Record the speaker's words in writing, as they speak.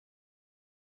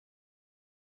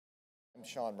I'm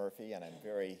Shawn Murphy, and I'm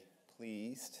very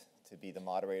pleased to be the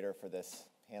moderator for this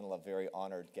panel of very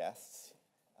honored guests.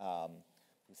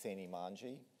 Husseini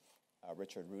Manji,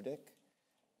 Richard Rudick,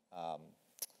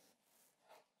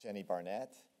 Jenny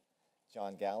Barnett,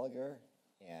 John Gallacher,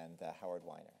 and Howard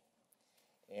Weiner.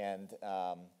 And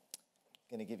I'm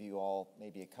going to give you all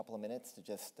maybe a couple of minutes to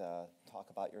just talk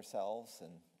about yourselves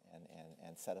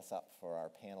and set us up for our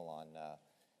panel on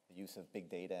the use of big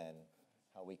data and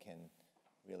how we can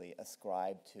really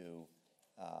ascribe to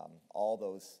all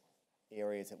those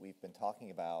areas that we've been talking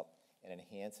about and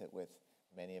enhance it with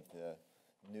many of the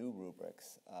new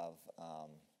rubrics of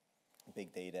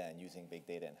big data and using big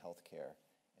data in healthcare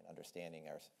and understanding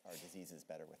our diseases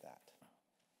better with that.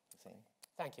 Husseini?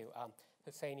 Thank you.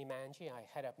 Husseini Manji. I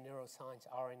head up Neuroscience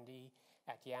R&D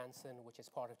at Janssen, which is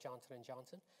part of Johnson &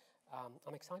 Johnson.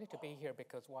 I'm excited to be here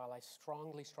because while I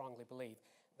strongly believe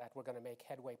that we're going to make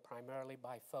headway primarily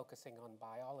by focusing on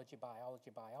biology,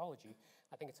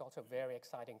 I think it's also a very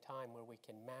exciting time where we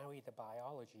can marry the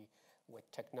biology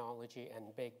with technology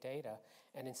and big data.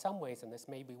 And in some ways, and this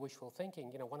may be wishful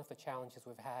thinking, one of the challenges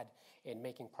we've had in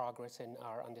making progress in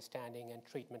our understanding and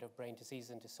treatment of brain disease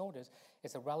and disorders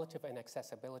is the relative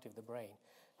inaccessibility of the brain.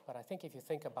 But I think if you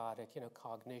think about it,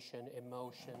 cognition,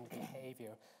 emotion,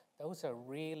 behavior, those are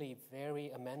really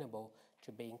very amenable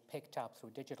to being picked up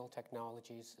through digital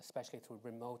technologies, especially through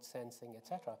remote sensing,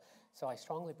 etc. So I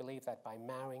strongly believe that by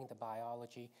marrying the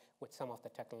biology with some of the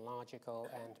technological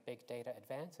and big data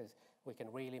advances, we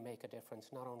can really make a difference,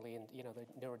 not only in the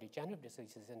neurodegenerative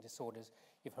diseases and disorders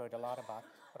you've heard a lot about,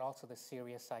 but also the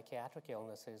serious psychiatric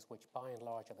illnesses, which by and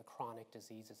large are the chronic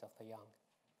diseases of the young.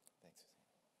 Thanks.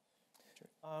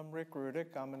 I'm Rick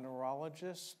Rudick. I'm a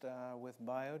neurologist with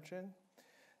Biogen.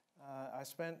 I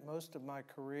spent most of my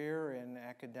career in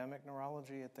academic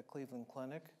neurology at the Cleveland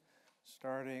Clinic,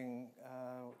 starting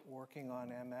working on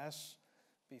MS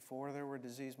before there were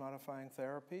disease-modifying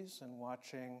therapies and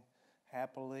watching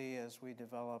happily as we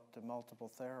developed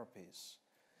multiple therapies.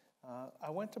 I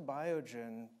went to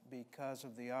Biogen because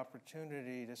of the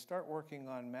opportunity to start working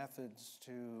on methods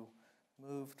to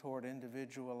move toward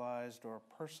individualized or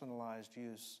personalized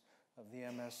use of the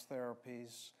MS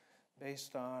therapies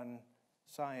based on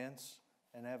science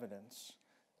and evidence.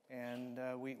 And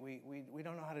we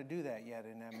don't know how to do that yet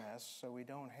in MS, so we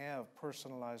don't have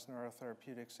personalized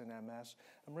neurotherapeutics in MS.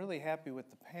 I'm really happy with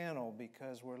the panel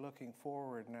because we're looking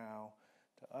forward now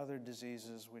to other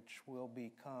diseases which will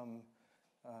become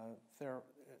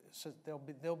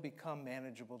they'll become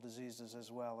manageable diseases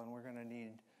as well, and we're going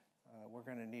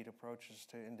to need approaches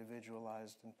to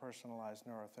individualized and personalized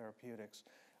neurotherapeutics.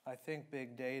 I think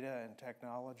big data and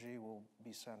technology will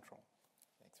be central.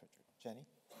 Thanks, Richard. Jenny?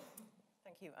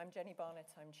 Thank you. I'm Jenny Barnett.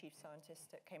 I'm Chief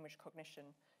Scientist at Cambridge Cognition.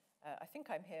 I think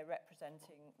I'm here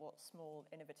representing what small,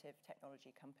 innovative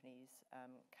technology companies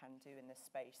can do in this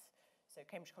space. So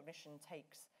Cambridge Cognition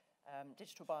takes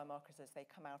digital biomarkers as they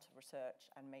come out of research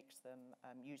and makes them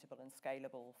usable and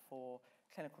scalable for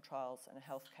clinical trials and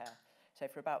healthcare. So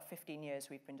for about 15 years,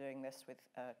 we've been doing this with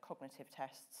cognitive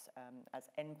tests as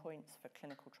endpoints for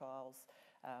clinical trials.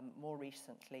 More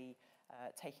recently,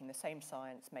 taking the same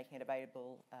science, making it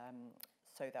available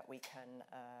so that we can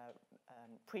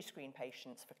pre-screen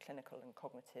patients for clinical and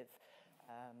cognitive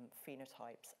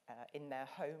phenotypes in their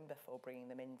home before bringing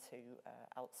them into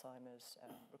Alzheimer's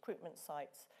recruitment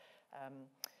sites.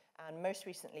 And most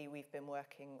recently, we've been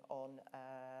working on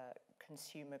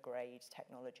consumer-grade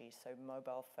technologies, so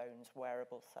mobile phones,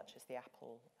 wearables such as the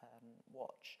Apple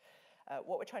Watch.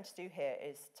 What we're trying to do here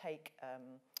is take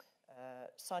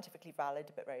scientifically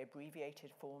valid but very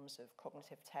abbreviated forms of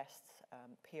cognitive tests,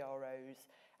 PROs,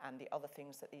 and the other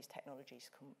things that these technologies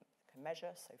can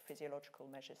measure, so physiological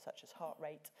measures such as heart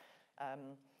rate,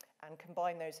 and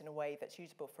combine those in a way that's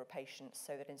usable for a patient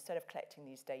so that instead of collecting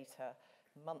these data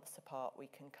months apart, we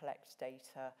can collect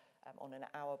data on an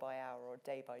hour-by-hour or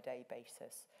day-by-day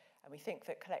basis. And we think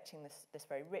that collecting this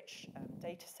very rich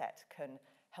data set can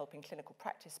help in clinical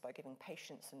practice by giving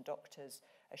patients and doctors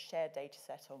a shared data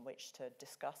set on which to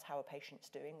discuss how a patient's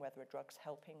doing, whether a drug's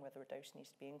helping, whether a dose needs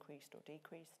to be increased or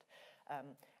decreased.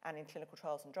 And in clinical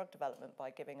trials and drug development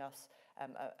by giving us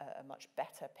a much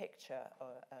better picture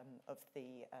of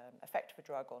the effect of a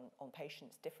drug on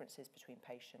patients, differences between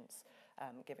patients,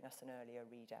 giving us an earlier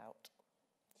readout.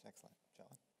 Excellent. John?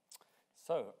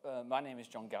 So, my name is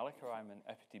John Gallacher. I'm an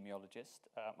epidemiologist.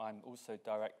 I'm also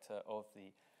director of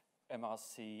the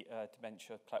MRC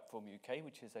Dementia Platform UK,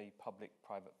 which is a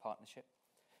public-private partnership.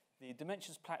 The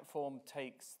Dementias platform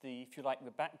takes the, if you like,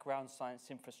 the background science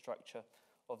infrastructure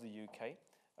of the UK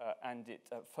and it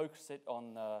focuses it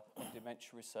on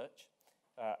dementia research.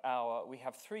 we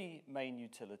have three main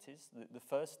utilities. The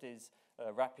first is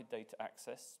rapid data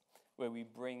access, where we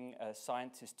bring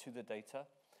scientists to the data.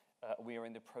 We are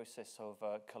in the process of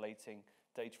collating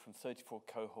data from 34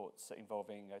 cohorts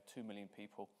involving 2 million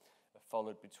people,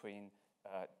 followed between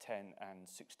 10 and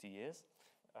 60 years.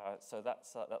 So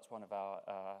that's one of our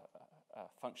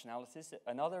functionalities.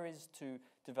 Another is to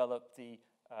develop the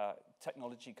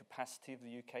technology capacity of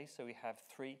the UK. So we have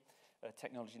three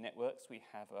technology networks. We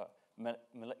have a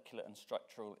molecular and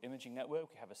structural imaging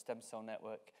network, we have a stem cell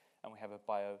network, and we have a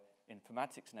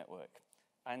bioinformatics network.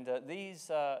 And these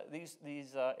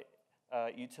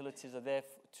utilities are there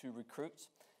to recruit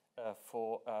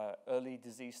for early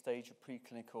disease stage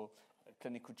preclinical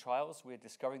clinical trials. We're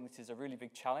discovering this is a really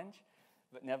big challenge,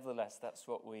 but nevertheless, that's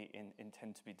what we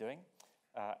intend to be doing.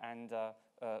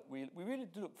 We really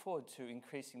do look forward to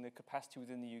increasing the capacity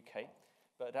within the UK,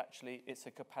 but actually it's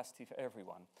a capacity for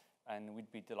everyone, and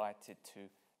we'd be delighted to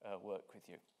work with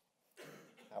you.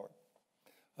 Howard.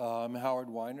 I'm Howard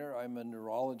Weiner. I'm a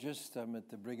neurologist. I'm at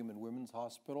the Brigham and Women's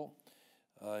Hospital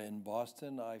in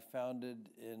Boston. I founded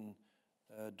and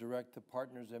direct the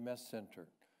Partners MS Center,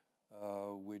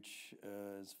 which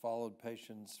has followed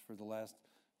patients for the last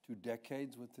 2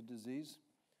 decades with the disease.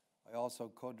 I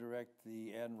also co-direct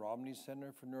the Ann Romney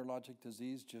Center for Neurologic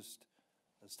Disease, just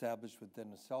established with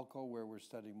Dennis Selko, where we're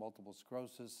studying multiple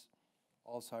sclerosis,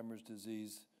 Alzheimer's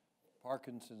disease,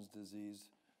 Parkinson's disease,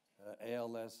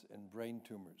 ALS, and brain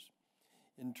tumors.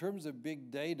 In terms of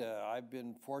big data, I've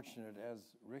been fortunate, as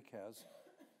Rick has,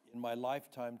 in my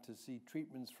lifetime to see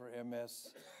treatments for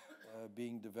MS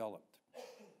being developed.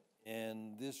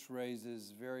 And this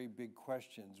raises very big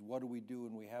questions. What do we do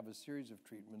when we have a series of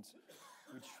treatments?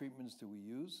 Which treatments do we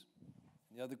use?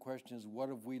 And the other question is, what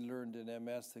have we learned in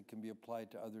MS that can be applied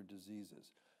to other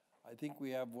diseases? I think we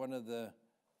have one of the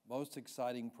most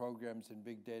exciting programs in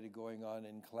big data going on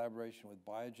in collaboration with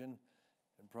Biogen,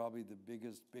 and probably the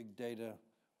biggest big data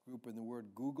group in the world,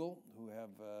 Google, who have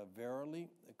Verily,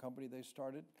 a company they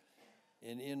started.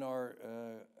 And in our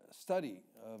study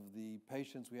of the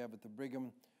patients we have at the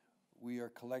Brigham, we are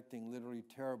collecting literally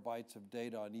terabytes of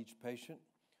data on each patient,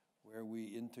 where we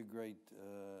integrate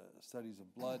studies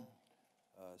of blood,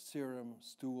 serum,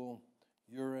 stool,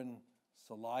 urine,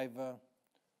 saliva,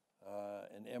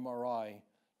 and MRI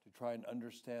to try and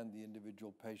understand the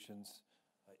individual patients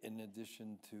in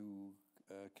addition to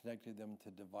connecting them to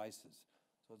devices.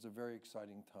 So it's a very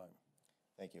exciting time.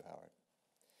 Thank you, Howard.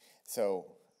 So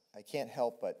I can't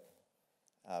help but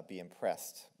be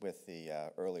impressed with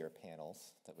the earlier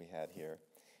panels that we had here.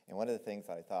 And one of the things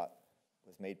I thought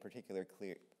was made particularly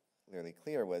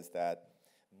clear was that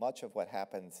much of what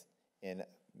happens in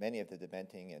many of the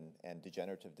dementing and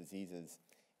degenerative diseases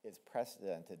is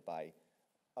precedented by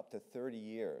up to 30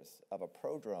 years of a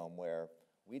prodrome where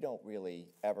we don't really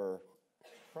ever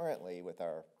currently, with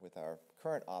our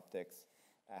current optics,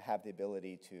 have the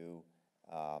ability to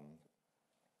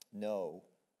know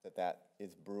that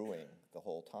is brewing the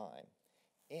whole time.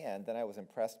 And then I was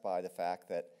impressed by the fact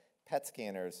that PET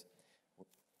scanners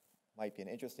might be an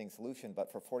interesting solution,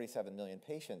 but for 47 million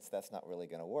patients, that's not really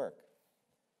going to work.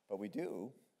 But we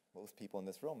do, most people in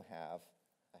this room have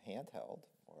a handheld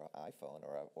or an iPhone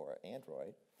or an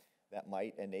Android that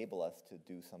might enable us to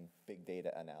do some big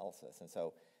data analysis. And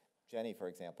so, Jenny, for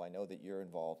example, I know that you're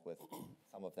involved with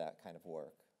some of that kind of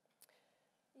work.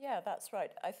 Yeah, that's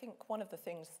right. I think one of the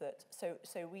things that,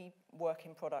 so we work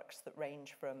in products that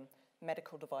range from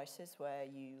medical devices where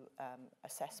you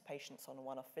assess patients on a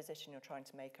one-off visit and you're trying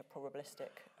to make a probabilistic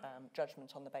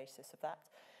judgment on the basis of that.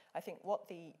 I think what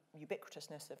the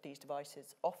ubiquitousness of these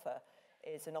devices offer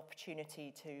is an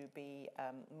opportunity to be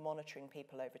monitoring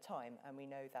people over time. And we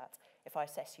know that if I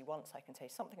assess you once, I can say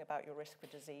something about your risk for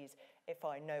disease. If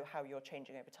I know how you're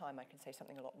changing over time, I can say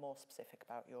something a lot more specific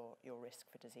about your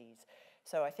risk for disease.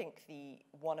 So I think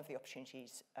one of the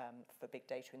opportunities for big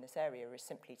data in this area is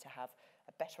simply to have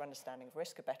a better understanding of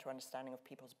risk, a better understanding of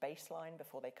people's baseline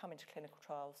before they come into clinical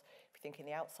trials. If you think in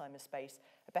the Alzheimer's space,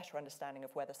 a better understanding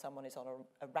of whether someone is on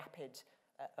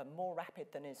a more rapid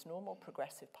than is normal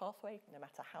progressive pathway, no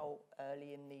matter how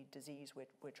early in the disease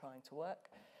we're trying to work.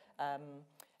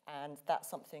 And that's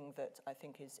something that I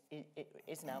think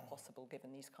is now possible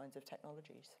given these kinds of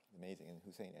technologies. Amazing. And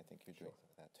Husseini, I think you're doing some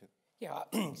of that too. Yeah,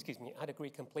 excuse me, I'd agree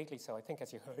completely. So I think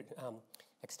as you heard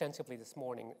extensively this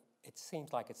morning, it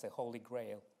seems like it's the holy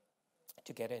grail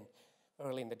to get in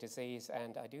early in the disease.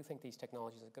 And I do think these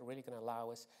technologies are really going to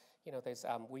allow us,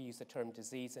 we use the term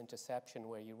disease interception,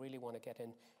 where you really want to get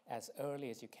in as early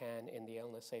as you can in the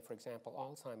illness. Say, for example,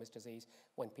 Alzheimer's disease,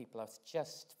 when people are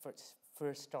just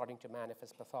first starting to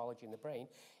manifest pathology in the brain.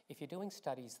 If you're doing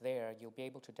studies there, you'll be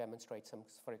able to demonstrate some,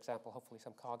 for example, hopefully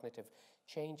some cognitive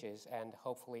changes and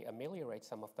hopefully ameliorate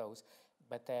some of those.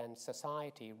 But then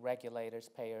society, regulators,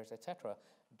 payers, etc.,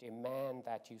 demand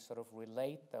that you sort of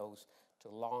relate those to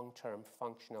long-term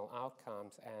functional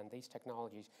outcomes, and these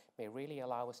technologies may really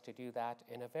allow us to do that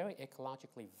in a very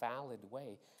ecologically valid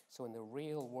way. So in the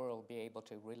real world, be able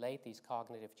to relate these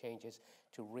cognitive changes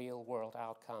to real-world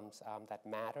outcomes that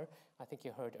matter. I think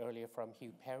you heard earlier from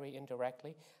Hugh Perry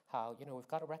indirectly how, we've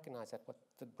got to recognize that what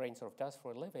the brain sort of does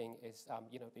for a living is,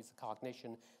 is the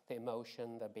cognition, the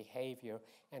emotion, the behavior,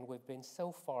 and we've been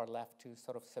so far left to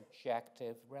sort of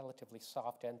subjective, relatively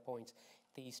soft endpoints.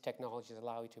 These technologies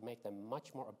allow you to make them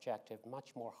much more objective,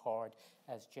 much more hard.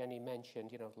 As Jenny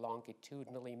mentioned,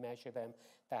 longitudinally measure them.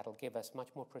 That'll give us much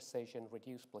more precision,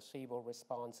 reduce placebo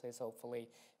responses, hopefully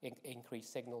increase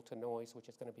signal to noise, which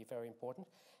is going to be very important.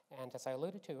 And as I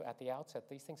alluded to at the outset,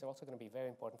 these things are also going to be very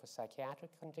important for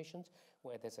psychiatric conditions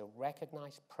where there's a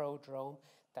recognized prodrome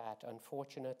that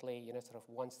unfortunately, sort of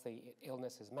once the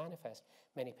illness is manifest,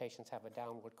 many patients have a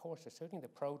downward course. So certainly the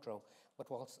prodrome, but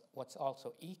what's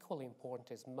also equally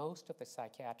important is most of the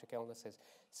psychiatric illnesses,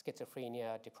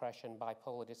 schizophrenia, depression,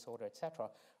 bipolar disorder, etc.,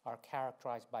 are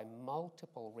characterized by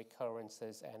multiple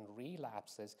recurrences and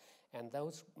relapses. And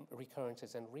those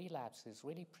recurrences and relapses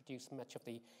really produce much of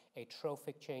the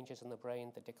atrophic changes in the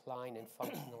brain, the decline in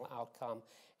functional outcome,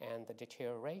 and the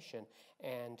deterioration.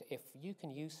 And if you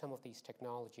can use some of these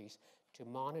technologies to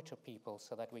monitor people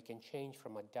so that we can change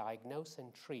from a diagnose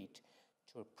and treat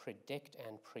to a predict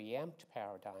and preempt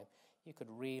paradigm, you could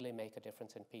really make a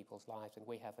difference in people's lives. And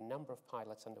we have a number of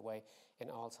pilots underway in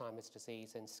Alzheimer's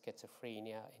disease, in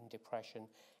schizophrenia, in depression,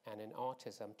 and in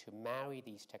autism to marry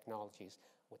these technologies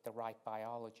with the right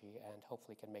biology and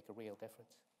hopefully can make a real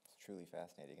difference. It's truly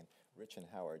fascinating. And Rich and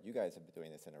Howard, you guys have been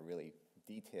doing this in a really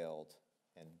detailed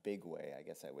and big way, I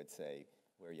guess I would say,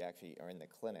 where you actually are in the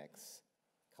clinics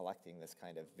collecting this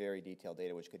kind of very detailed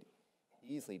data, which could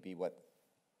easily be what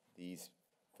these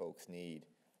folks need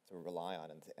to rely on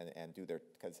and do their,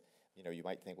 because you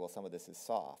might think, well, some of this is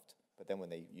soft, but then when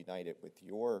they unite it with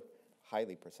your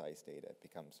highly precise data, it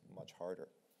becomes much harder.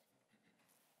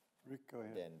 Rick, go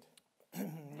ahead.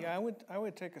 Yeah, I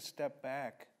would take a step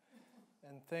back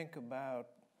and think about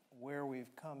where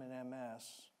we've come in MS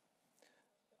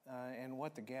and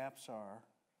what the gaps are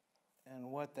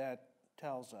and what that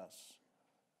tells us.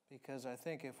 Because I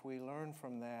think if we learn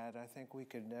from that, I think we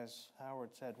could, as Howard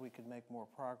said, we could make more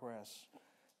progress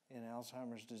in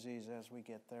Alzheimer's disease as we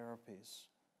get therapies.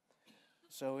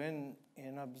 So in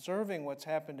observing what's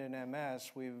happened in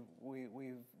MS,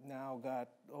 we've now got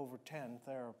over 10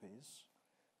 therapies.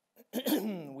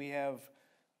 We have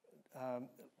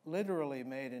literally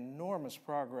made enormous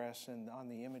progress on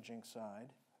the imaging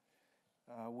side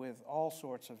with all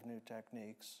sorts of new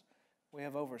techniques. We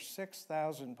have over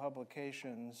 6,000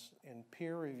 publications in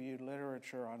peer-reviewed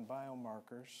literature on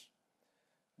biomarkers.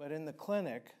 But in the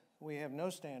clinic, we have no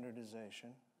standardization.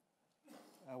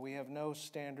 We have no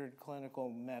standard clinical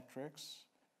metrics.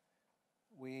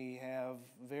 We have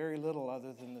very little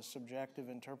other than the subjective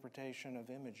interpretation of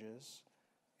images,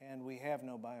 and we have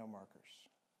no biomarkers.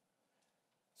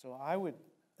 So I would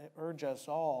urge us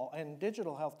all, and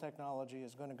digital health technology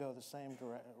is going to go the same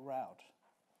route.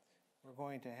 We're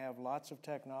going to have lots of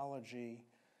technology,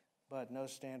 but no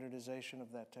standardization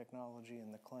of that technology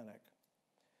in the clinic.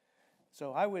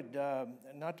 So I would,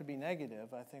 not to be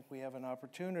negative, I think we have an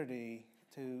opportunity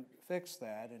to fix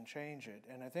that and change it.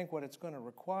 And I think what it's going to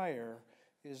require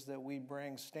is that we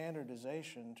bring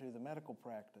standardization to the medical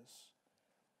practice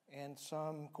and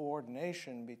some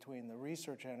coordination between the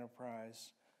research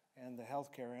enterprise and the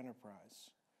healthcare enterprise.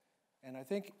 And I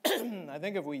think,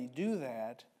 if we do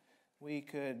that, we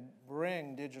could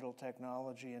bring digital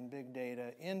technology and big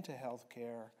data into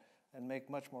healthcare and make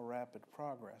much more rapid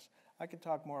progress. I could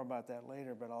talk more about that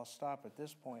later, but I'll stop at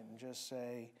this point and just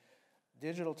say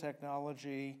digital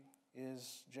technology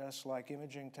is just like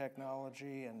imaging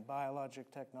technology and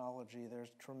biologic technology. There's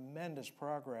tremendous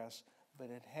progress, but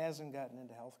it hasn't gotten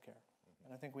into healthcare.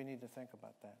 And I think we need to think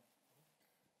about that.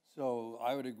 So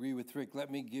I would agree with Rick.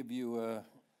 Let me give you a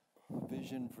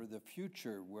vision for the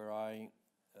future where I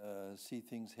see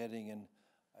things heading and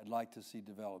I'd like to see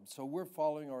developed. So we're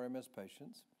following our MS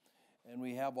patients and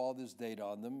we have all this data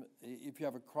on them. If you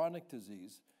have a chronic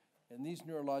disease, and these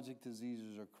neurologic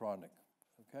diseases are chronic,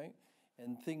 okay?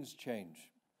 And things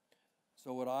change.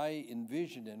 So what I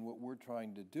envision and what we're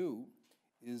trying to do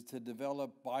is to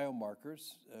develop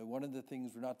biomarkers. One of the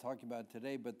things we're not talking about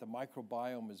today, but the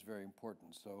microbiome is very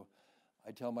important. So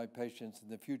I tell my patients in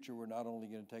the future, we're not only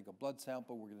going to take a blood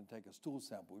sample, we're going to take a stool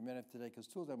sample. We may have to take a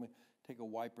stool sample, take a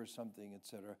wipe or something, et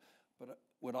cetera. But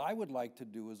what I would like to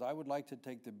do is I would like to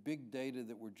take the big data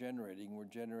that we're generating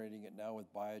it now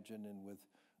with Biogen and with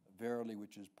Verily,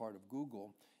 which is part of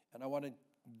Google, and I want to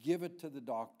give it to the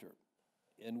doctor.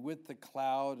 And with the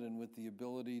cloud and with the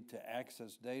ability to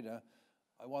access data,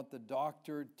 I want the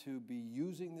doctor to be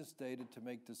using this data to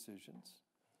make decisions,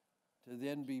 to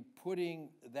then be putting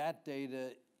that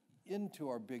data into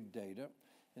our big data,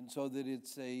 and so that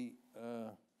it's a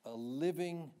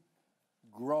living,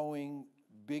 growing,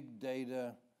 big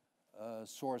data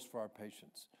source for our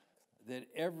patients that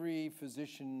every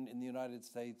physician in the United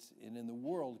States and in the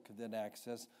world could then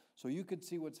access, so you could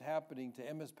see what's happening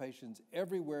to MS patients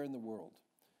everywhere in the world.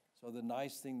 So the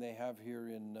nice thing they have here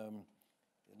in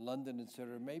London, et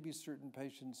cetera, maybe certain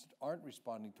patients aren't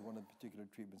responding to one of the particular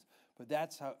treatments, but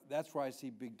that's where I see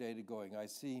big data going. I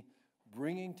see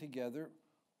bringing together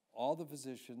all the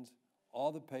physicians,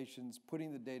 all the patients,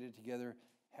 putting the data together,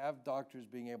 have doctors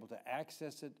being able to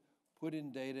access it, put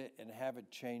in data, and have it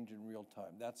change in real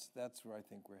time. That's where I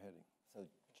think we're heading. So,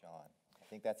 John, I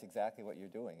think that's exactly what you're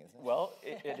doing, isn't it? Well,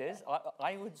 it is.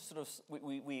 I would sort of,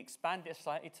 we expand it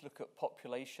slightly to look at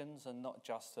populations and not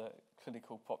just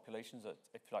clinical populations,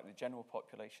 if you like, the general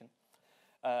population.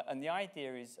 And the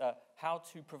idea is how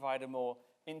to provide a more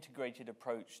integrated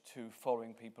approach to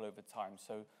following people over time.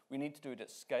 So we need to do it at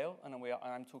scale, and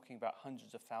I'm talking about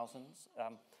hundreds of thousands.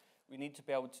 We need to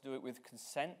be able to do it with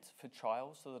consent for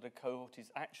trials so that a cohort is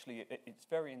actually, at its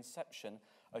very inception,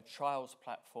 a trials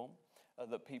platform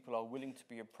that people are willing to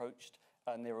be approached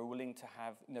and they are willing to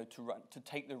have, to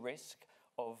take the risk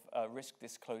of risk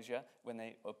disclosure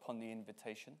upon the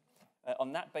invitation.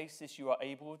 On that basis, you are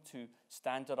able to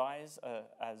standardize,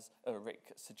 as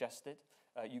Rick suggested.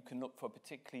 You can look for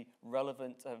particularly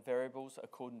relevant variables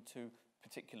according to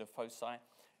particular foci.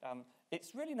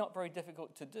 It's really not very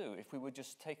difficult to do if we would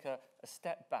just take a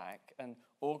step back and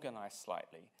organize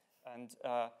slightly. And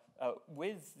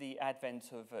with the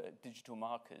advent of digital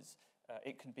markers,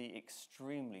 it can be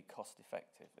extremely cost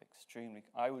effective,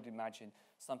 I would imagine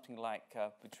something like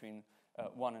between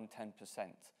 1 and 10%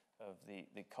 of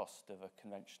the cost of a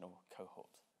conventional cohort.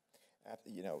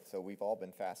 So we've all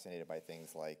been fascinated by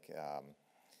things like,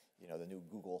 the new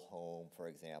Google Home, for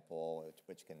example,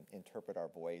 which can interpret our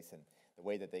voice and the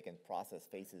way that they can process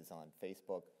faces on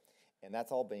Facebook. And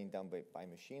that's all being done by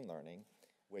machine learning,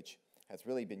 which has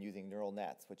really been using neural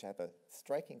nets, which have a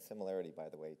striking similarity, by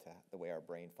the way, to the way our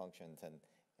brain functions,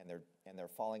 and they're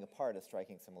falling apart, a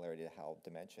striking similarity to how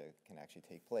dementia can actually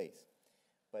take place.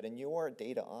 But in your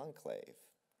data enclave,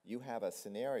 you have a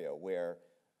scenario where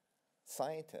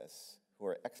scientists who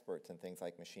are experts in things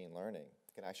like machine learning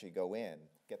can actually go in,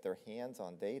 get their hands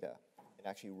on data, and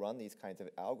actually run these kinds of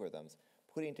algorithms,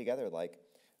 putting together like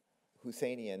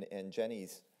Husseini and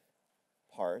Jenny's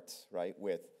parts, right,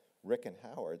 with Rick and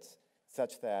Howard's,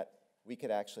 such that we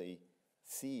could actually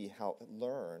see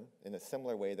learn in a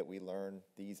similar way that we learn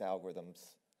these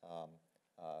algorithms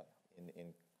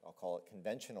in I'll call it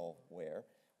conventional where,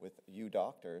 with you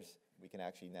doctors, we can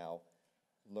actually now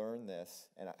learn this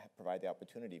and provide the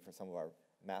opportunity for some of our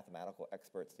mathematical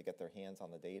experts to get their hands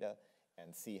on the data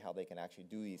and see how they can actually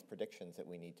do these predictions that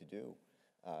we need to do,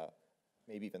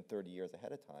 maybe even 30 years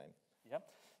ahead of time. Yep.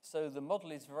 So the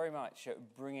model is very much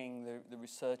bringing the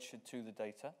researcher to the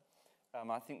data.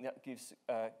 I think that gives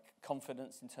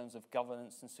confidence in terms of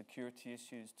governance and security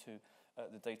issues to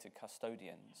the data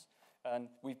custodians. And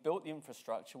we've built the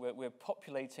infrastructure, we're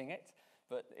populating it,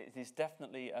 but it is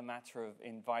definitely a matter of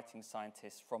inviting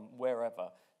scientists from wherever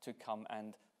to come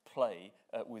and play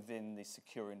within the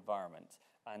secure environment.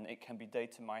 And it can be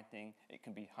data mining, it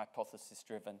can be hypothesis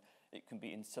driven, it can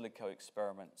be in silico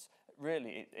experiments.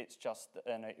 Really, it's just,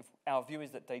 our view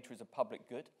is that data is a public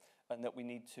good and that we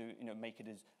need to make it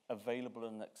as available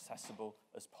and accessible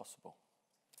as possible.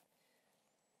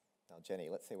 Now, Jenny,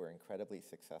 let's say we're incredibly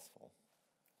successful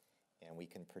and we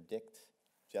can predict,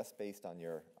 just based on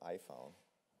your iPhone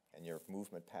and your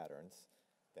movement patterns,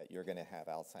 that you're going to have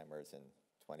Alzheimer's in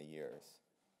 20 years.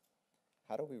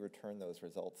 How do we return those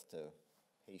results to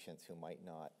patients who might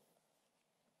not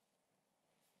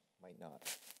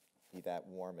be that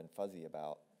warm and fuzzy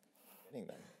about getting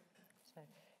them? So,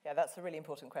 yeah, that's a really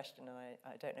important question, and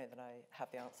I don't know that I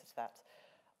have the answer to that.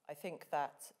 I think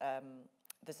that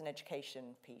there's an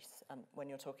education piece, and when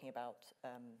you're talking about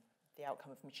the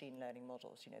outcome of machine learning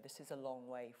models, this is a long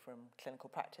way from clinical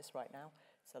practice right now.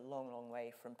 It's a long, long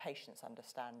way from patients'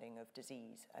 understanding of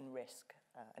disease and risk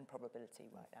and probability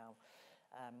right now.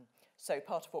 So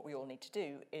part of what we all need to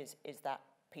do is that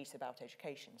piece about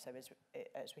education. So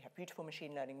as we have beautiful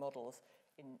machine learning models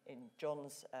in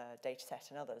John's data set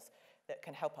and others that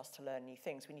can help us to learn new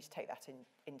things, we need to take that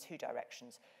in two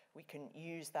directions. We can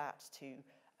use that to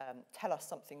tell us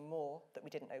something more that we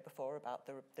didn't know before about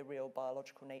the real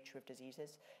biological nature of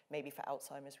diseases. Maybe for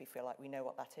Alzheimer's, we feel like we know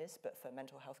what that is, but for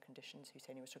mental health conditions,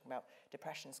 Husseini was talking about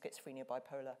depression, schizophrenia,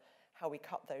 bipolar, how we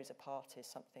cut those apart is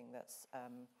something that's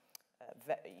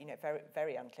very,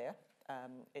 very unclear.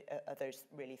 Are those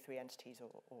really three entities,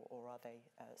 or are they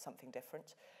something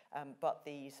different? But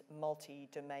these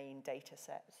multi-domain data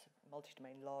sets,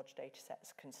 multi-domain large data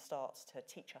sets can start to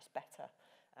teach us better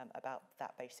about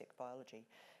that basic biology.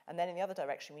 And then in the other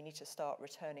direction, we need to start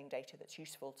returning data that's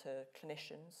useful to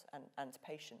clinicians and to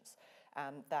patients.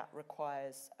 That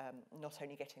requires not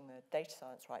only getting the data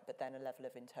science right, but then a level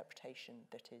of interpretation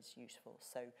that is useful.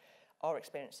 So our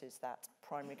experience is that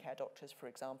primary care doctors, for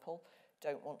example,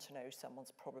 don't want to know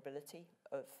someone's probability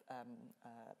of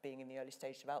being in the early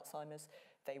stages of Alzheimer's.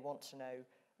 They want to know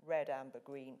red, amber,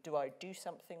 green. Do I do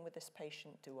something with this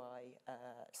patient? Do I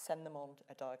send them on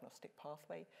a diagnostic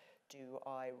pathway? Do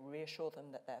I reassure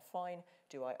them that they're fine?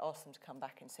 Do I ask them to come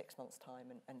back in 6 months'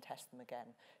 time and test them again?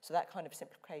 So that kind of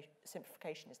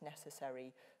simplification is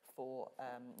necessary for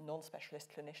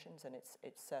non-specialist clinicians, and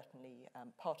it's certainly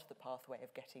part of the pathway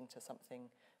of getting to something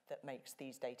that makes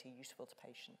these data useful to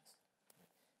patients.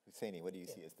 Husseini, what do you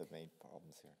see as the main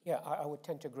problems here? Yeah, I would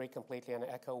tend to agree completely and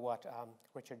echo what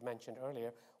Richard mentioned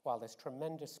earlier. While there's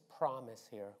tremendous promise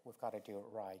here, we've got to do it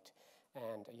right.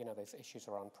 And, there's issues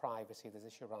around privacy, there's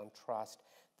issues around trust,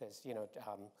 there's,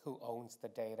 who owns the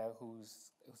data,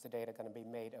 who's the data going to be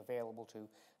made available to.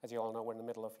 As you all know, we're in the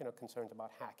middle of, concerns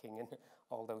about hacking and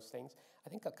all those things. I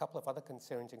think a couple of other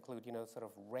concerns include, sort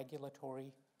of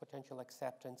regulatory potential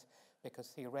acceptance, because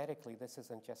theoretically this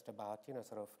isn't just about,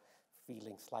 sort of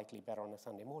feeling slightly better on a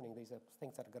Sunday morning. These are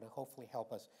things that are going to hopefully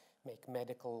help us make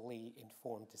medically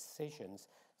informed decisions.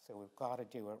 So we've got to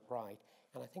do it right.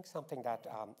 And I think something that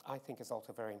I think is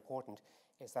also very important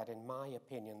is that, in my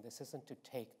opinion, this isn't to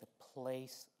take the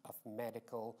place of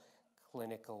medical,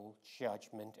 clinical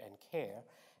judgment and care,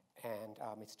 and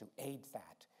it's to aid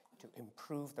that, to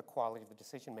improve the quality of the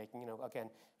decision making. Again,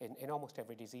 in almost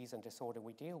every disease and disorder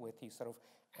we deal with, you sort of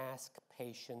ask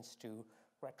patients to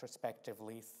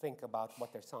retrospectively think about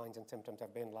what their signs and symptoms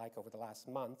have been like over the last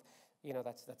month.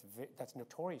 That's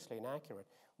notoriously inaccurate.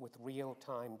 With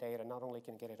real-time data, not only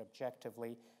can you get it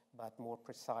objectively, but more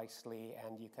precisely,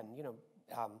 and you can,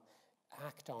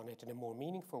 act on it in a more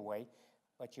meaningful way.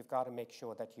 But you've got to make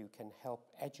sure that you can help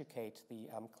educate the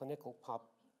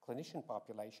clinician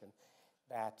population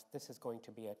that this is going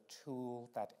to be a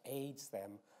tool that aids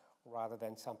them, rather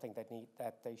than something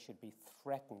that they should be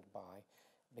threatened by.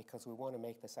 Because we want to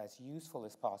make this as useful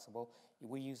as possible.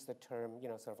 We use the term,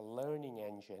 sort of a learning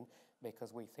engine,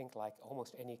 because we think like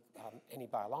almost any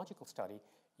biological study,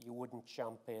 you wouldn't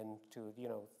jump into,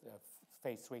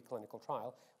 phase 3 clinical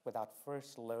trial without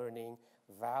first learning,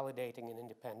 validating in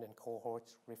independent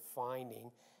cohorts,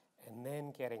 refining, and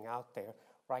then getting out there.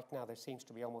 Right now, there seems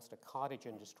to be almost a cottage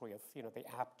industry of, the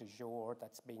app du jour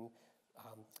that's being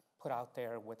put out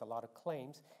there with a lot of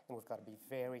claims, and we've got to be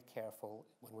very careful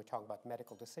when we're talking about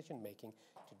medical decision making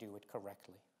to do it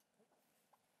correctly.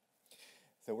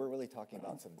 So we're really talking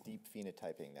about some deep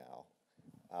phenotyping now.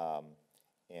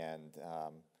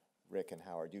 Rick and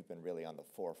Howard, you've been really on the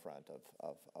forefront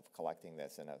of collecting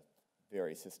this in a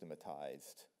very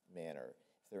systematized manner.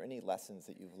 Is there any lessons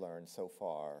that you've learned so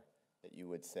far that you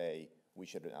would say we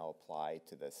should now apply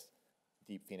to this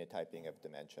deep phenotyping of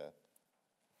dementia?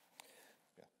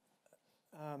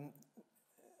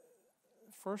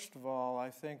 First of all, I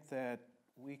think that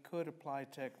we could apply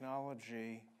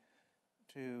technology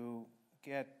to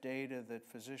get data that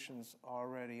physicians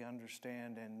already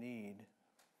understand and need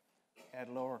at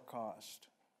lower cost.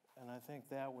 And I think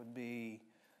that would be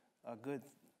a good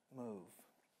move,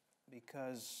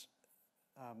 because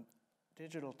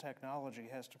digital technology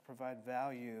has to provide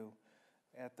value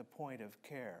at the point of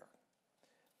care.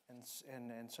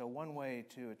 And so one way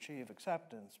to achieve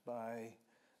acceptance by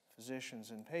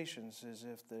physicians and patients is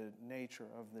if the nature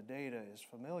of the data is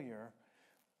familiar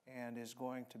and is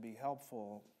going to be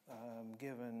helpful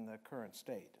given the current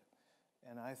state.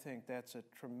 And I think that's a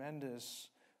tremendous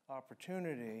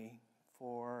opportunity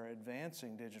for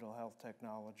advancing digital health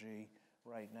technology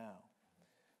right now.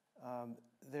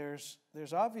 There's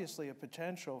obviously a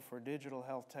potential for digital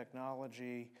health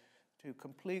technology to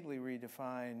completely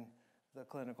redefine the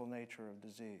clinical nature of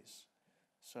disease.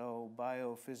 So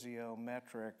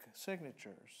biophysiometric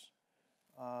signatures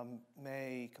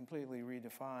may completely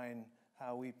redefine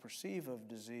how we perceive of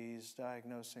disease,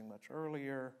 diagnosing much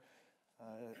earlier,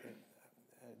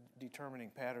 determining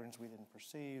patterns we didn't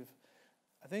perceive.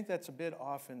 I think that's a bit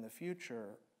off in the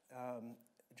future,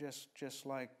 just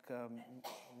like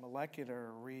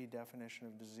molecular redefinition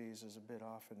of disease is a bit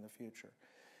off in the future.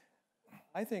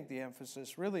 I think the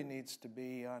emphasis really needs to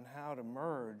be on how to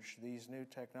merge these new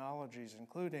technologies,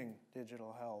 including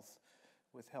digital health,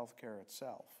 with healthcare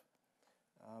itself.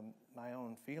 My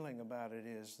own feeling about it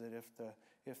is that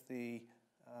if the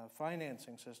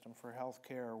financing system for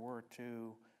healthcare were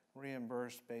to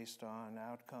reimburse based on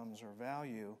outcomes or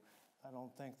value, I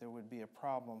don't think there would be a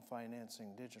problem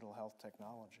financing digital health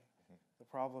technology. The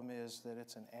problem is that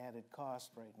it's an added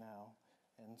cost right now,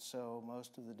 and so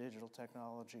most of the digital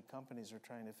technology companies are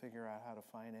trying to figure out how to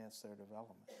finance their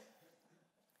development.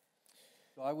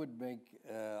 So I would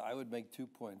make 2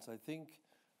 points. I think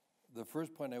the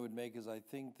first point I would make is I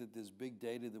think that this big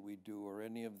data that we do, or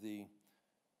any of the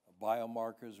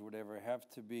biomarkers or whatever, have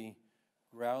to be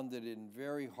grounded in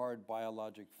very hard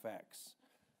biologic facts.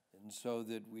 And so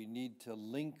that we need to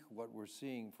link what we're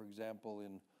seeing, for example,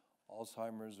 in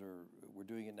Alzheimer's, or we're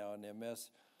doing it now in MS,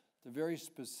 to very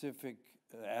specific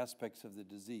aspects of the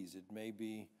disease. It may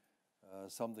be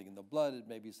something in the blood, it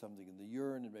may be something in the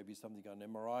urine, it may be something on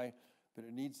MRI, but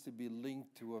it needs to be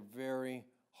linked to a very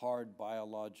hard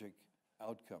biologic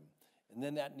outcome. And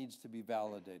then that needs to be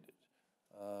validated.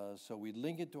 So we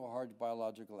link it to a hard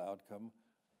biological outcome,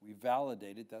 we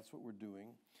validate it, that's what we're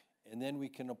doing, and then we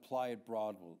can apply it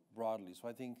broadly. So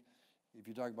I think if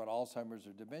you talk about Alzheimer's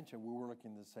or dementia, we're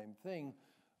looking at the same thing.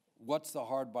 What's the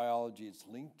hard biology it's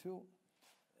linked to?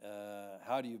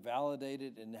 How do you validate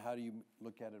it, and how do you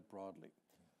look at it broadly?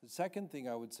 The second thing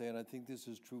I would say, and I think this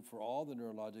is true for all the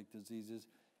neurologic diseases,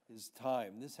 is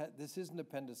time. This isn't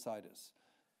appendicitis.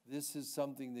 This is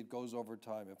something that goes over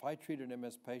time. If I treat an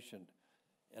MS patient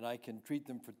and I can treat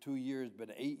them for 2 years, but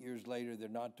 8 years later they're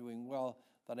not doing well,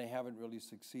 then I haven't really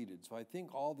succeeded. So I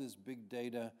think all this big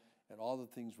data and all the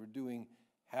things we're doing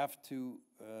have to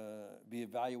be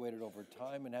evaluated over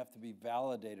time and have to be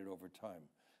validated over time.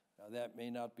 Now that may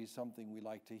not be something we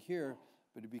like to hear,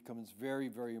 but it becomes very,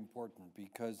 very important,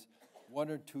 because 1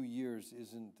 or 2 years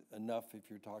isn't enough if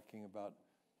you're talking about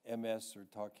MS or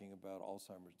talking about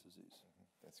Alzheimer's disease.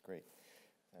 Mm-hmm. That's great.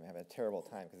 I'm having a terrible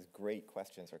time because great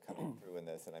questions are coming through in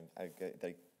this, and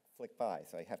they flick by,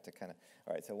 so I have to kind of,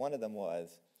 all right, so one of them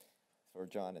was for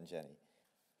John and Jenny.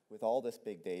 With all this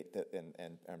big data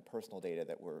and personal data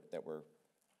that we're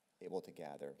able to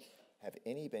gather, have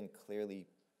any been clearly,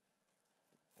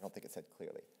 I don't think it said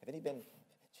clearly, have any been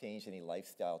changed any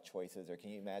lifestyle choices, or can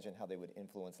you imagine how they would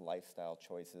influence lifestyle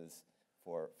choices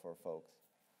for folks?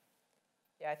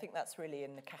 Yeah, I think that's really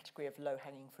in the category of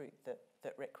low-hanging fruit that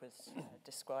Rick was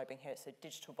describing here. So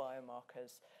digital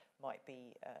biomarkers might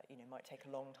be, might take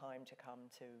a long time to come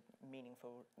to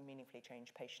meaningfully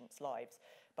change patients' lives,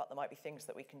 but there might be things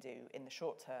that we can do in the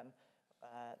short term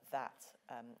that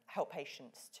help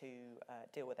patients to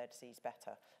deal with their disease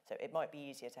better. So it might be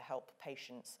easier to help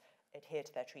patients adhere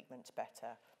to their treatment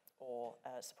better, or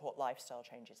support lifestyle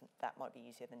changes. That might be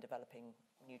easier than developing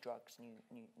new drugs, new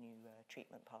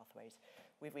treatment pathways.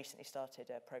 We've recently started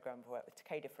a program of work with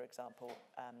Takeda, for example,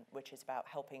 which is about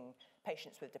helping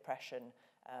patients with depression,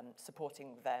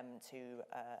 supporting them to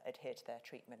adhere to their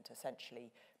treatment,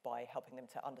 essentially by helping them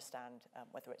to understand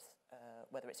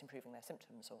whether it's improving their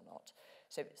symptoms or not.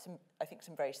 So I think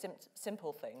some very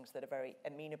simple things that are very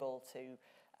amenable to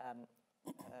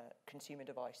consumer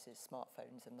devices,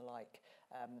 smartphones and the like,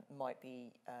 might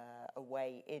be a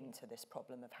way into this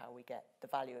problem of how we get the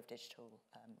value of digital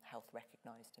health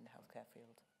recognised in the healthcare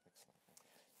field.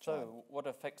 Excellent. So what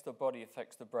affects the body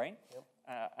affects the brain.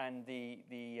 Yep. And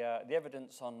the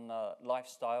evidence on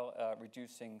lifestyle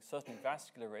reducing certain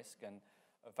vascular risk, and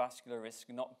vascular risk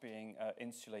not being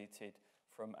insulated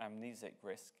from amnesic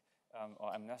risk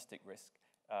or amnestic risk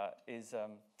is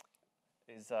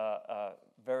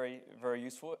very, very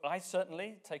useful. I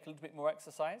certainly take a little bit more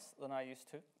exercise than I used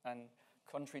to, and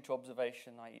contrary to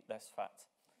observation, I eat less fat.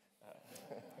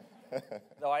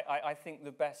 Though I think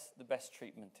the best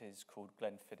treatment is called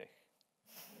Glenfiddich.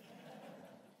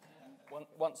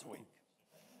 Once a week.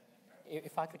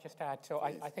 If I could just add, so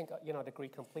I think, I'd agree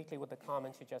completely with the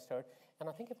comments you just heard, and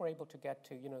I think if we're able to get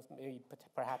to, maybe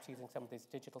perhaps using some of these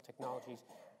digital technologies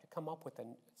to come up with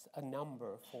a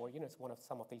number for,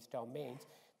 some of these domains,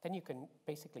 then you can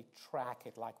basically track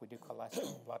it like we do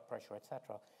cholesterol, blood pressure,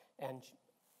 etc., and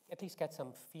at least get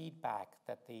some feedback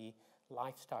that the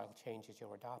lifestyle changes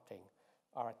you're adopting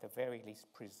are at the very least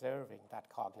preserving that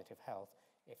cognitive health,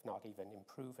 if not even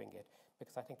improving it.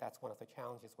 Because I think that's one of the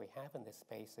challenges we have in this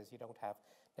space, is you don't have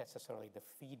necessarily the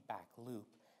feedback loop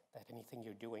that anything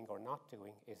you're doing or not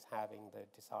doing is having the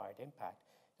desired impact.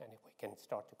 And if we can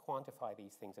start to quantify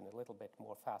these things in a little bit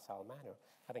more facile manner,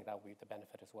 I think that will be the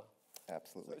benefit as well.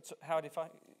 Absolutely. So Howard,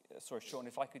 sorry, Shawn,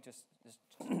 if I could just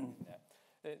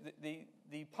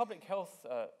the public health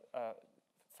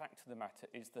fact of the matter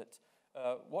is that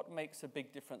what makes a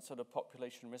big difference at a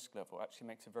population risk level actually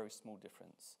makes a very small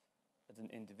difference at an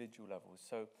individual level.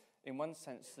 So in one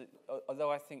sense,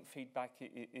 although I think feedback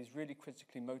is really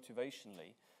critically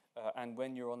motivationally, and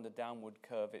when you're on the downward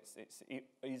curve, it's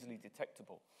easily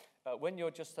detectable. When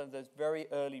you're just at those very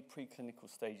early preclinical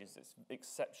stages, it's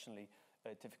exceptionally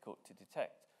difficult to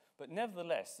detect. But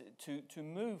nevertheless, to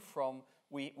move from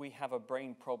we have a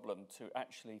brain problem to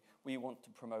actually we want to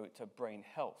promote brain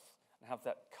health and have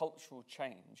that cultural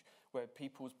change where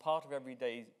people's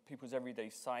everyday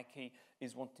psyche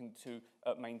is wanting to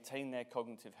maintain their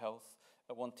cognitive health,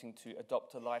 wanting to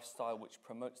adopt a lifestyle which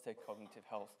promotes their cognitive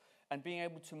health, and being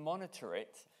able to monitor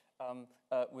it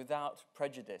without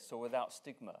prejudice or without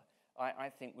stigma, I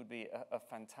think would be a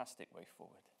fantastic way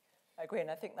forward. I agree,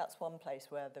 and I think that's one place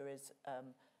where there is,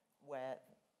 where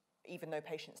even though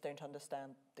patients don't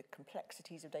understand the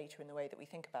complexities of data in the way that we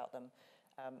think about them,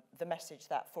 the message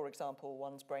that, for example,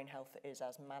 one's brain health is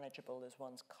as manageable as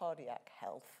one's cardiac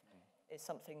health is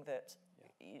something that,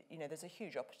 you know, there's a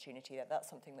huge opportunity there. That's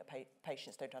something that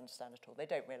patients don't understand at all. They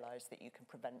don't realise that you can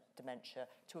prevent dementia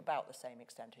to about the same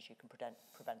extent as you can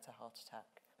prevent a heart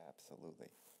attack. Absolutely.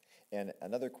 And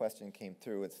another question came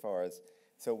through as far as,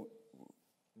 so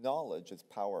knowledge is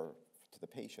power to the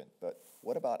patient, but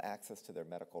what about access to their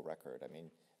medical record? I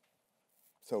mean,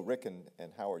 so Rick and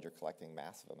Howard, you're collecting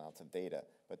massive amounts of data,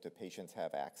 but do patients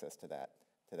have access to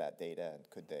that data, and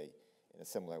could they, in a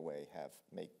similar way,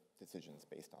 make decisions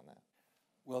based on that?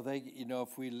 Well, they, you know,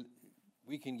 if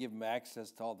we can give them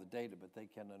access to all the data, but they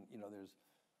can, you know, there's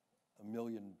a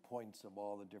million points of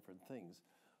all the different things.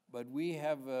 But we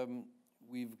have,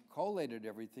 we've collated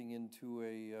everything into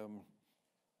a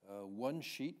one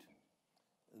sheet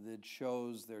that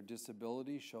shows their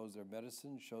disability, shows their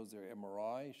medicine, shows their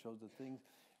MRI, shows the things,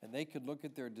 and they could look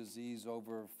at their disease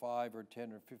over 5 or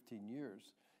 10 or 15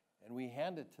 years, and we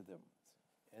hand it to them.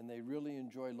 And they really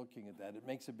enjoy looking at that. It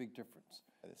makes a big difference.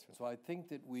 So I think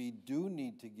that we do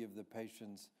need to give the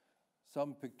patients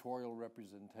some pictorial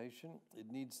representation. It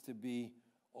needs to be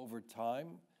over time,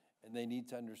 and they need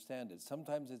to understand it.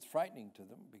 Sometimes it's frightening to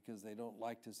them because they don't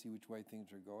like to see which way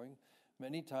things are going.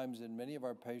 Many times in many of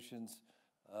our patients,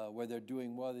 where they're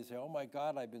doing well, they say, oh my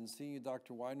God, I've been seeing you,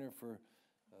 Dr. Weiner, for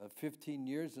 15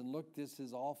 years, and look, this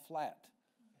is all flat.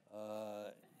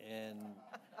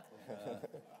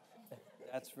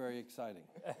 That's very exciting.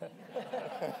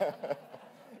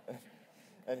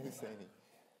 And Husseini.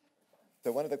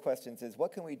 So one of the questions is,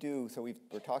 what can we do? So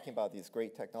we're talking about this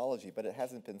great technology, but it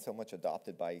hasn't been so much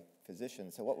adopted by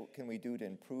physicians. So what can we do to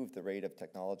improve the rate of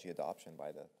technology adoption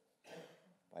by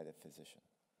the physician?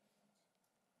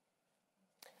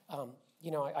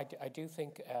 You know, I do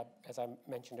think, as I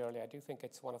mentioned earlier, I do think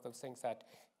it's one of those things that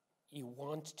you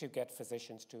want to get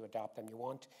physicians to adopt them. You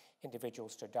want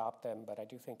individuals to adopt them, but I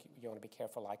do think you want to be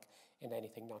careful, like in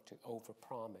anything, not to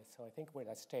overpromise. So I think we're at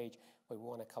that stage where we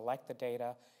want to collect the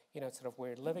data. You know, sort of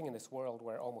we're living in this world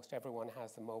where almost everyone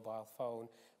has the mobile phone.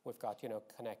 We've got, you know,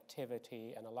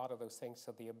 connectivity and a lot of those things.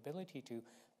 So the ability to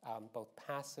both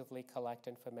passively collect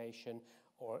information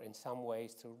or in some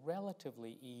ways to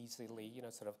relatively easily, you know,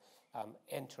 sort of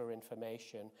enter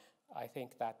information, I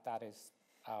think that is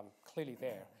clearly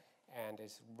there and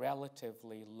is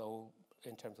relatively low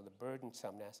in terms of the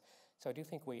burdensomeness. So I do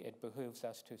think it behooves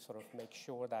us to sort of make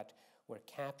sure that we're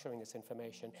capturing this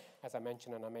information. As I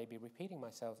mentioned, and I may be repeating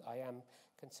myself, I am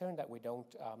concerned that we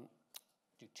don't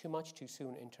do too much too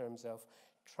soon in terms of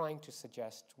trying to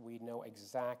suggest we know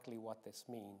exactly what this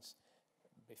means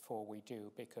before we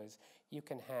do, because you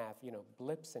can have, you know,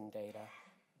 blips in data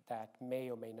that may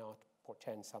or may not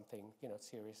portend something, you know,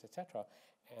 serious, etc.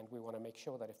 And we want to make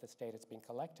sure that if this data is being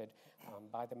collected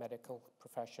by the medical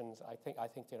professions, I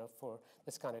think, you know, for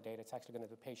this kind of data, it's actually going to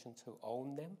be patients who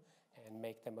own them and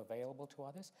make them available to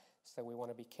others. So we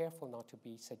want to be careful not to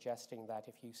be suggesting that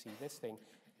if you see this thing,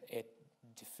 it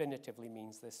definitively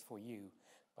means this for you.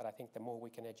 But I think the more we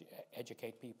can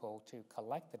educate people to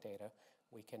collect the data,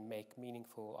 we can make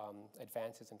meaningful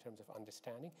advances in terms of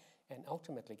understanding and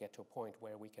ultimately get to a point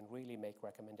where we can really make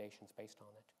recommendations based on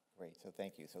it. Great, so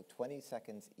thank you. So 20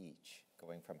 seconds each,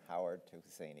 going from Howard to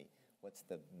Husseini. What's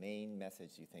the main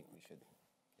message you think we should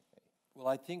convey? Well,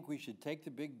 I think we should take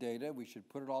the big data, we should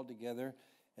put it all together,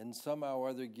 and somehow or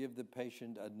other give the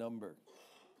patient a number.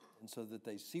 And so that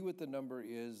they see what the number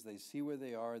is, they see where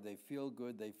they are, they feel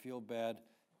good, they feel bad,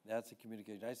 That's the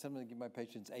communication. I sometimes give my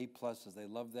patients A pluses. They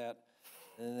love that.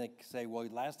 And then they say, well,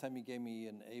 last time you gave me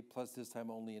an A plus, this time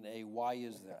only an A. Why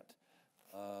is that?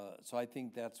 So I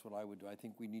think that's what I would do. I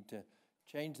think we need to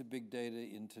change the big data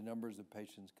into numbers that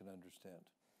patients can understand.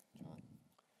 Shawn.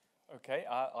 Okay,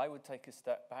 I would take a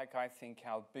step back. I think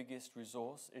our biggest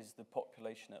resource is the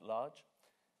population at large.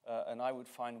 And I would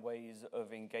find ways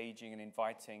of engaging and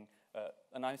inviting,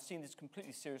 and I've seen this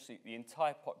completely seriously, the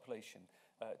entire population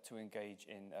to engage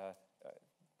in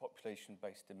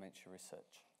population-based dementia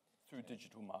research through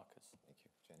digital markers. Thank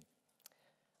you. Jenny.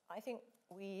 I think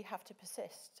we have to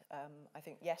persist. I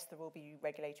think, yes, there will be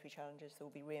regulatory challenges, there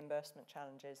will be reimbursement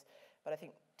challenges, but I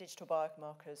think digital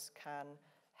biomarkers can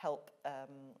help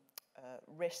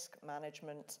risk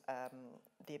management,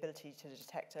 the ability to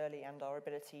detect early, and our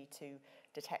ability to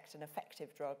detect an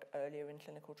effective drug earlier in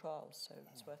clinical trials. So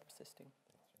it's worth persisting.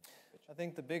 I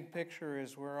think the big picture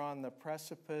is we're on the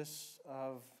precipice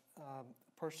of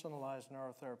personalized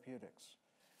neurotherapeutics,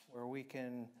 where we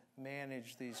can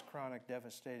manage these chronic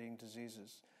devastating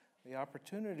diseases. The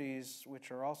opportunities,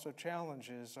 which are also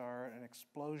challenges, are an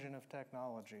explosion of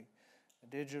technology,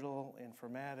 digital,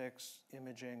 informatics,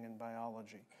 imaging, and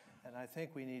biology. And I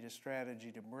think we need a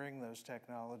strategy to bring those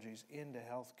technologies into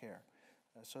healthcare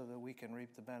so that we can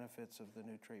reap the benefits of the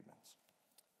new treatments.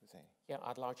 Husseini. Yeah,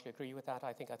 I'd largely agree with that.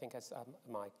 I think as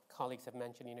my colleagues have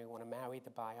mentioned, you want to marry the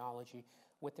biology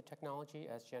with the technology.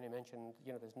 As Jenny mentioned,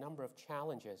 there's a number of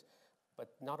challenges, but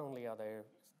not only are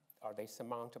they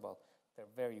surmountable, they're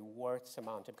very worth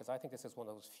surmounting, because I think this is one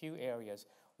of those few areas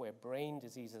where brain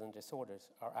diseases and disorders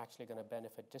are actually going to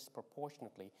benefit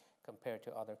disproportionately compared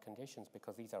to other conditions,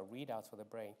 because these are readouts for the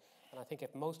brain. And I think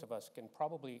if most of us can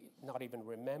probably not even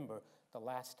remember the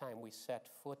last time we set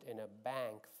foot in a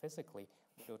bank physically,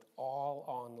 we do it all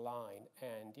online,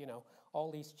 and all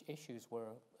these issues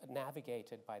were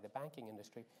navigated by the banking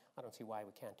industry. I don't see why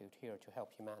we can't do it here to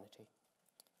help humanity.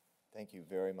 Thank you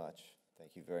very much.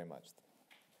 Thank you very much.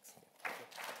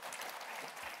 Excellent.